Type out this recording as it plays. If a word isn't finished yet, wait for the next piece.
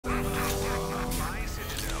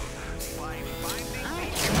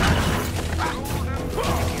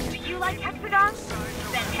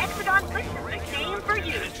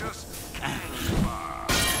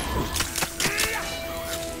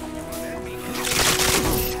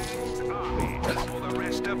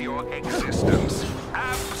of your existence.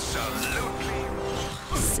 Absolutely.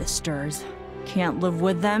 Sisters. Can't live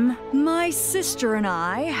with them. My sister and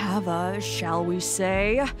I have a, shall we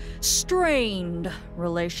say, strained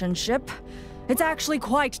relationship. It's actually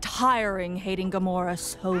quite tiring hating Gamora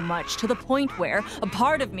so much, to the point where a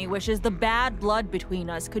part of me wishes the bad blood between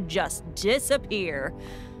us could just disappear.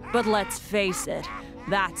 But let's face it,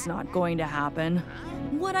 that's not going to happen.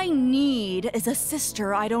 What I need is a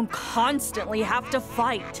sister I don't constantly have to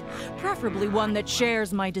fight. Preferably one that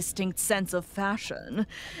shares my distinct sense of fashion.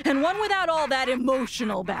 And one without all that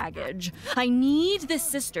emotional baggage. I need this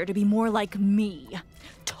sister to be more like me.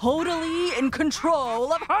 Totally in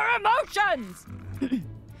control of her emotions!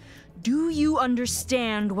 Do you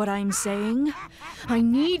understand what I'm saying? I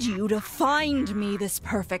need you to find me this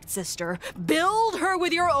perfect sister. Build her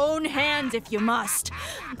with your own hands if you must.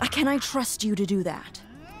 Can I trust you to do that?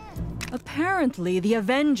 Apparently, the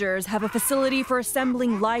Avengers have a facility for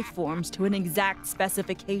assembling life forms to an exact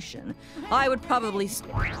specification. I would probably...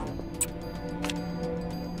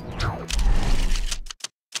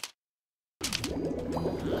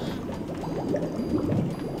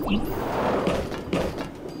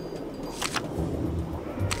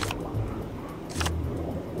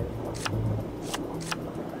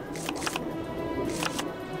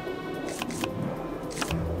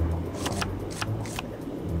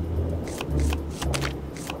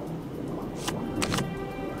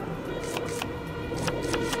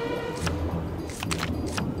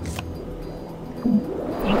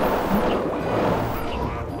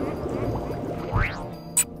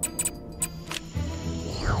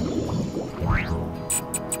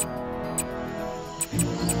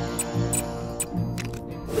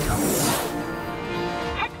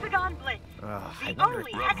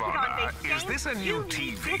 Is this a new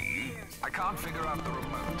TV? I can't figure out the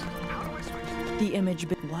remote. How do I switch? The image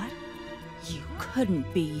what? You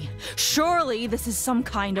couldn't be. Surely this is some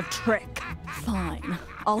kind of trick. Fine,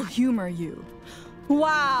 I'll humor you.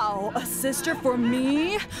 Wow, a sister for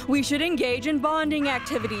me? We should engage in bonding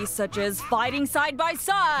activities such as fighting side by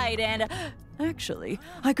side and... Actually,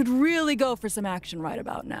 I could really go for some action right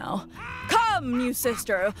about now. Come, new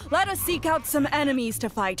sister, let us seek out some enemies to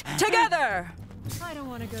fight together! I don't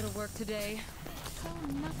want to go to work today.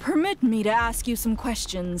 Permit me to ask you some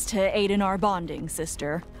questions to aid in our bonding,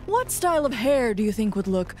 sister. What style of hair do you think would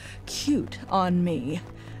look cute on me?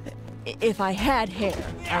 If I had hair,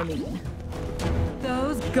 I mean.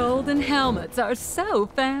 Those golden helmets are so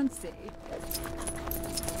fancy.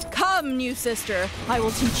 Come, new sister. I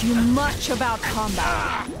will teach you much about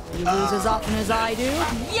combat. You lose as often as I do?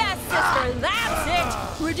 Yes, sister,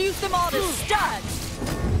 that's it! Reduce them all to studs!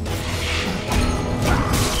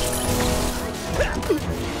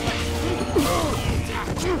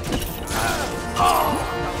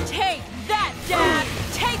 Take that, Dad!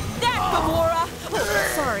 Take that, Gamora! Oh,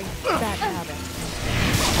 sorry, bad habit.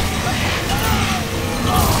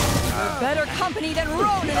 You're better company than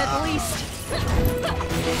Ronan, at least.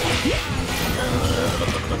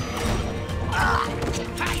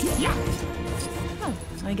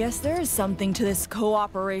 I guess there is something to this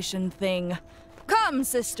cooperation thing. Come,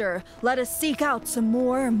 sister, let us seek out some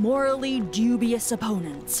more morally dubious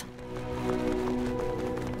opponents.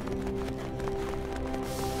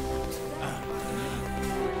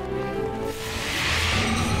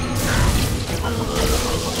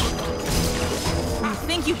 You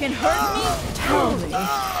think you can hurt me? Tell me,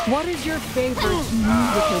 what is your favorite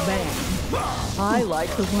musical band? I like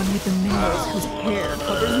the one with the males whose hair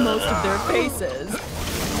covers most of their faces.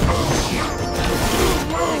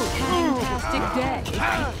 Fantastic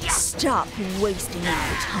day. Stop wasting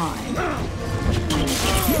our time.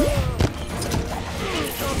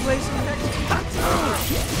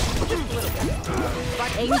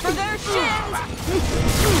 Aim for their shins!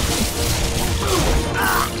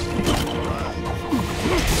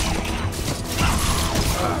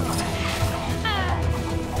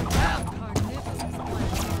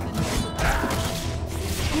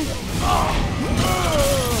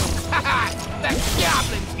 That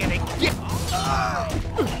Goblin's getting get.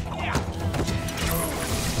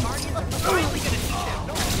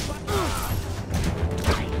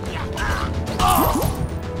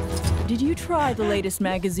 Did you try the latest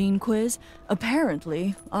magazine quiz?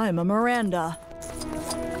 Apparently, I'm a Miranda.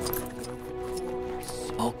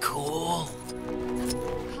 Oh, cool.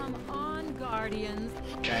 Come on, Guardians.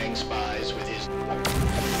 Kang spies with his...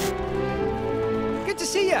 Good to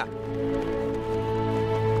see ya!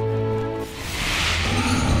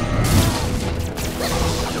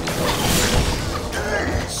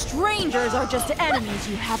 Strangers are just enemies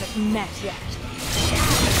you haven't met yet.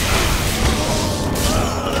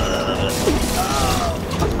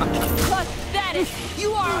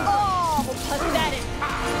 You are all pathetic.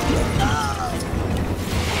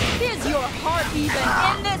 Is your heart even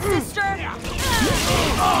in this, sister?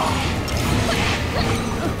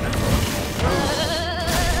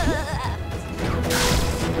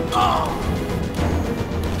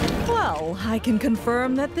 Well, I can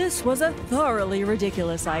confirm that this was a thoroughly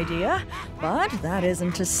ridiculous idea, but that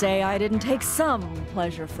isn't to say I didn't take some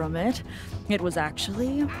pleasure from it. It was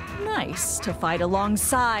actually nice to fight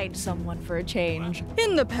alongside someone for a change.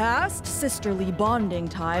 In the past, sisterly bonding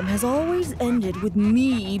time has always ended with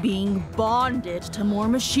me being bonded to more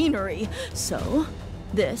machinery, so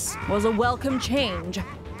this was a welcome change.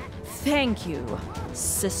 Thank you,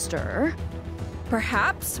 sister.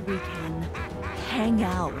 Perhaps we can hang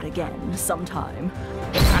out again sometime.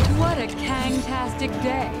 What a kang-tastic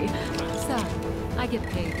day. So, I get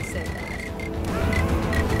paid to say that.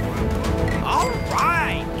 All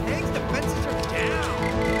right, Kang's defenses are down.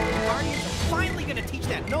 The Guardians are finally gonna teach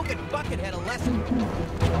that no-good buckethead a lesson.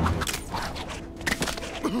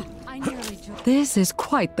 I nearly took... This is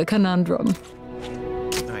quite the conundrum.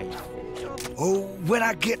 Oh, when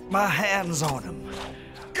I get my hands on him.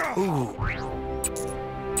 Ooh.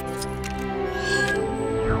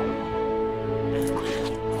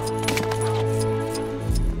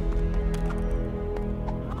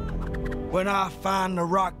 When I find the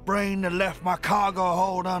rock brain that left my cargo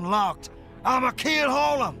hold unlocked, I'ma kill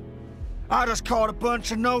all of them. I just caught a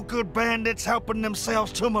bunch of no-good bandits helping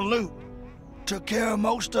themselves to my loot. Took care of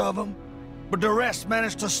most of them, but the rest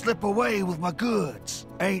managed to slip away with my goods.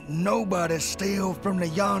 Ain't nobody steal from the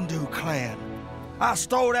Yondu clan. I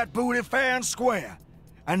stole that booty fair and square,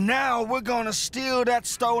 and now we're gonna steal that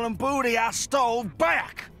stolen booty I stole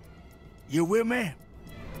back. You with me?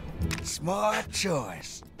 Smart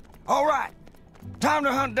choice. All right, time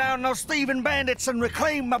to hunt down those thieving bandits and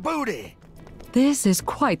reclaim my booty. This is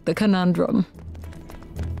quite the conundrum.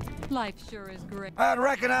 Life sure is great. I'd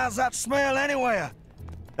recognize that smell anywhere.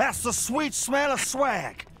 That's the sweet smell of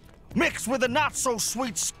swag, mixed with the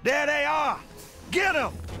not-so-sweet. There they are. Get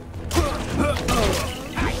them!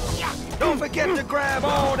 Don't forget to grab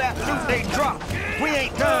all that loot they dropped. We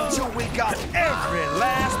ain't done till we got every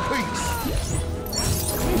last piece.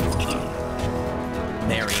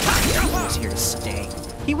 There he is. He's here to stay.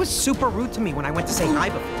 He was super rude to me when I went to say hi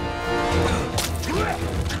before.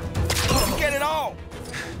 Get it all,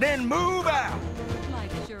 then move out.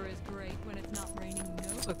 Life sure is great when it's not raining.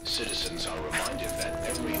 No. Citizens are reminded that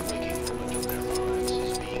every waking moment of their lives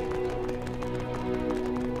is being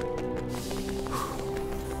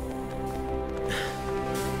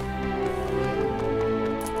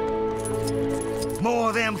More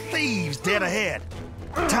of them thieves dead ahead.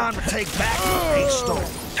 Time to take back what they stole.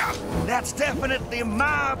 That's definitely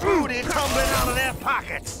my booty tumbling out of their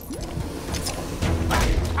pockets.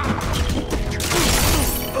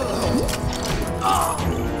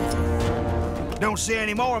 Don't see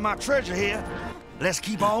any more of my treasure here. Let's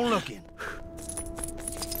keep on looking.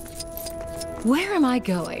 Where am I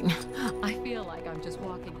going? I feel like I'm just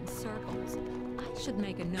walking in circles. I should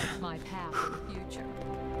make a note of my path in the future.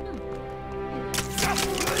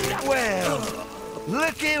 Well,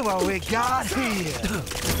 looky what we got here.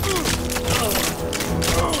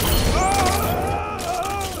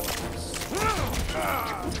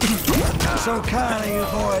 So kind of you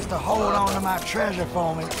boys to hold on to my treasure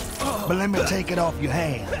for me, but let me take it off your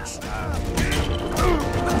hands.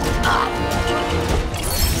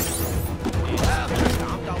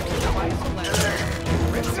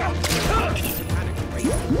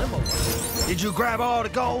 Did you grab all the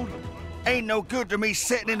gold? Ain't no good to me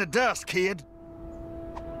sitting in the dust, kid.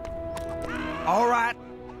 All right,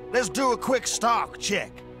 let's do a quick stock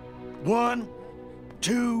check. 1,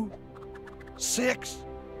 2, 6,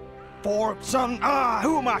 4, something.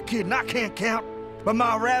 Who am I kidding? I can't count. But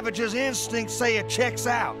my Ravager's instincts say it checks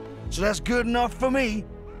out. So that's good enough for me.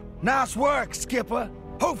 Nice work, Skipper.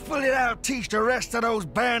 Hopefully that'll teach the rest of those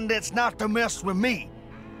bandits not to mess with me.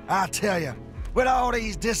 I tell you, with all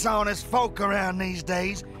these dishonest folk around these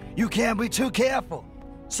days, you can't be too careful.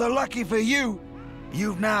 So lucky for you,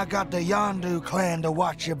 you've now got the Yondu clan to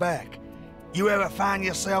watch your back. You ever find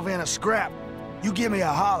yourself in a scrap, you give me a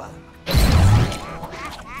holler.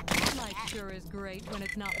 Life sure is great when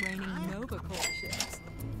it's not raining Nova Corps ships.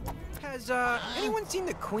 Has anyone seen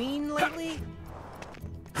the Queen lately?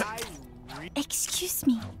 Excuse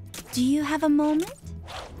me, do you have a moment?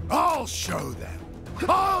 I'll show them.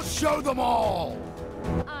 I'll show them all.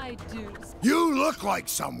 I do. You look like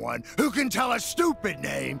someone who can tell a stupid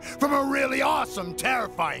name from a really awesome,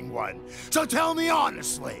 terrifying one. So tell me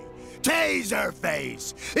honestly,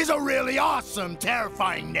 Taserface is a really awesome,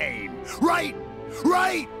 terrifying name, right?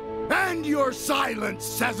 Right? And your silence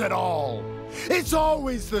says it all. It's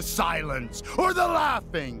always the silence or the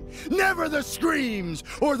laughing, never the screams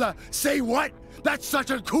or the say what? That's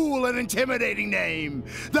such a cool and intimidating name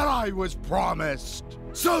that I was promised.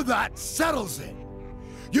 So that settles it.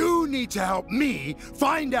 You need to help me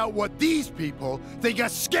find out what these people think a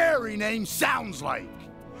scary name sounds like.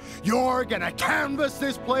 You're gonna canvass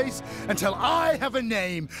this place until I have a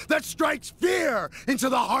name that strikes fear into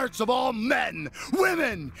the hearts of all men,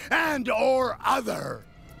 women, and/or other.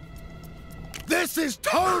 This is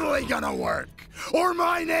totally gonna work, or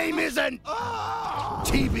my name isn't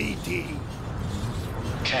TBD.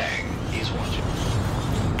 Kang is watching.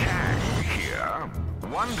 Kang here,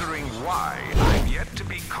 wondering why I'm yet to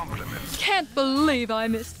be complimented. Can't believe I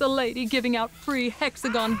missed the lady giving out free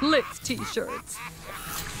Hexagon Blitz t-shirts.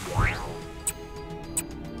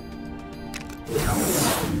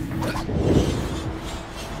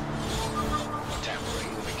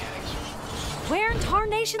 Where in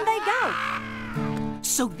tarnation they go?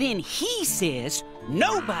 So then he says,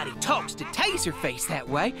 nobody talks to Taserface that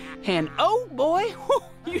way, and oh boy,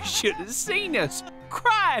 you should have seen us.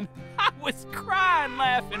 Crying! I was crying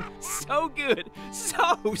laughing. So good.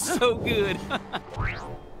 So good.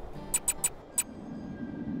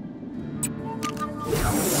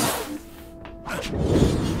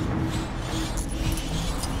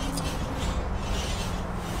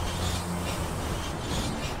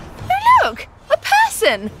 Look! A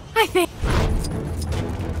person! I think.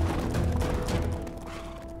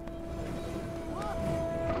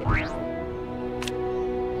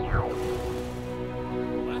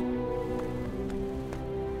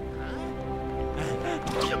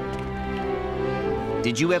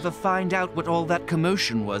 Did you ever find out what all that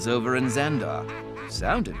commotion was over in Xandar?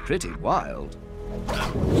 Sounded pretty wild.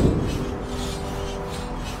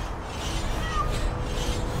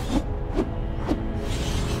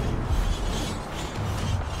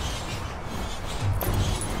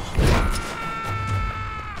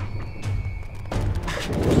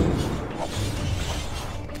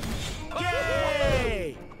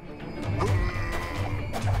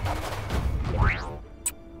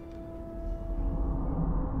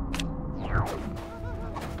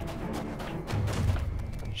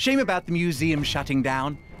 Shame about the museum shutting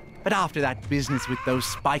down, but after that business with those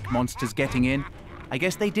spike monsters getting in, I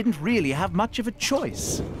guess they didn't really have much of a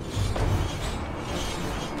choice.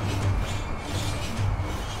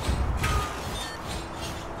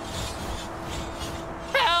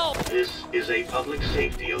 Help! This is a public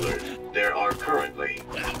safety alert. There are currently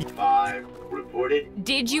 5 reported.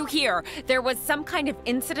 Did you hear? There was some kind of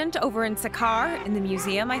incident over in Sakar, in the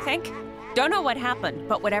museum, I think. Don't know what happened,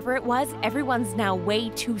 but whatever it was, everyone's now way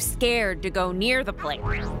too scared to go near the place.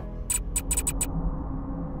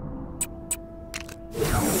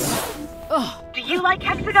 Do you like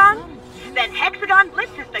Hexagon? Then Hexagon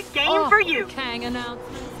Blitz is the game for you. Kang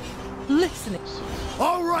announcements. Listening.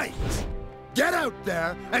 All right, get out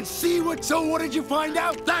there and see what. So what did you find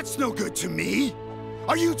out? That's no good to me.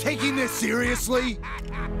 Are you taking this seriously?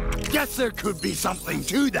 Guess there could be something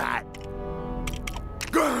to that.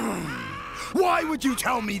 Grr. Why would you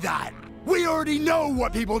tell me that? We already know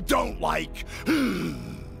what people don't like.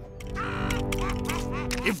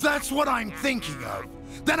 If that's what I'm thinking of,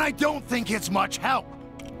 then I don't think it's much help.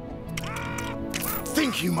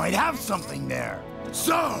 Think you might have something there.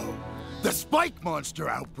 So, the spike monster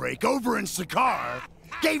outbreak over in Sakar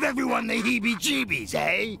gave everyone the heebie-jeebies,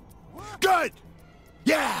 eh? Good!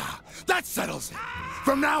 Yeah, that settles it.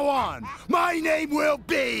 From now on, my name will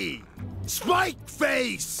be Spike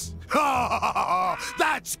Face!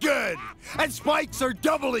 That's good! And spikes are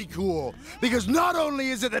doubly cool, because not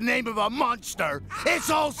only is it the name of a monster, it's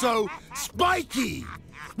also spiky,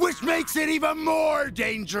 which makes it even more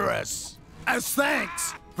dangerous. As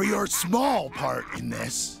thanks for your small part in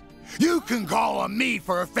this, you can call on me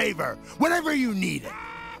for a favor whenever you need it.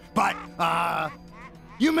 But,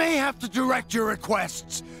 you may have to direct your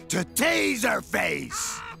requests to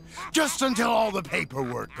Taserface, just until all the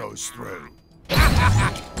paperwork goes through.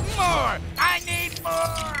 More! I need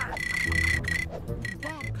more!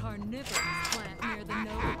 That carnivorous plant near the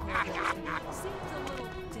Nova Corps seems a little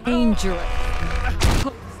dangerous.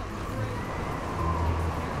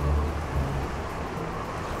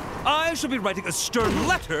 I shall be writing a stern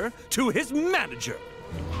letter to his manager.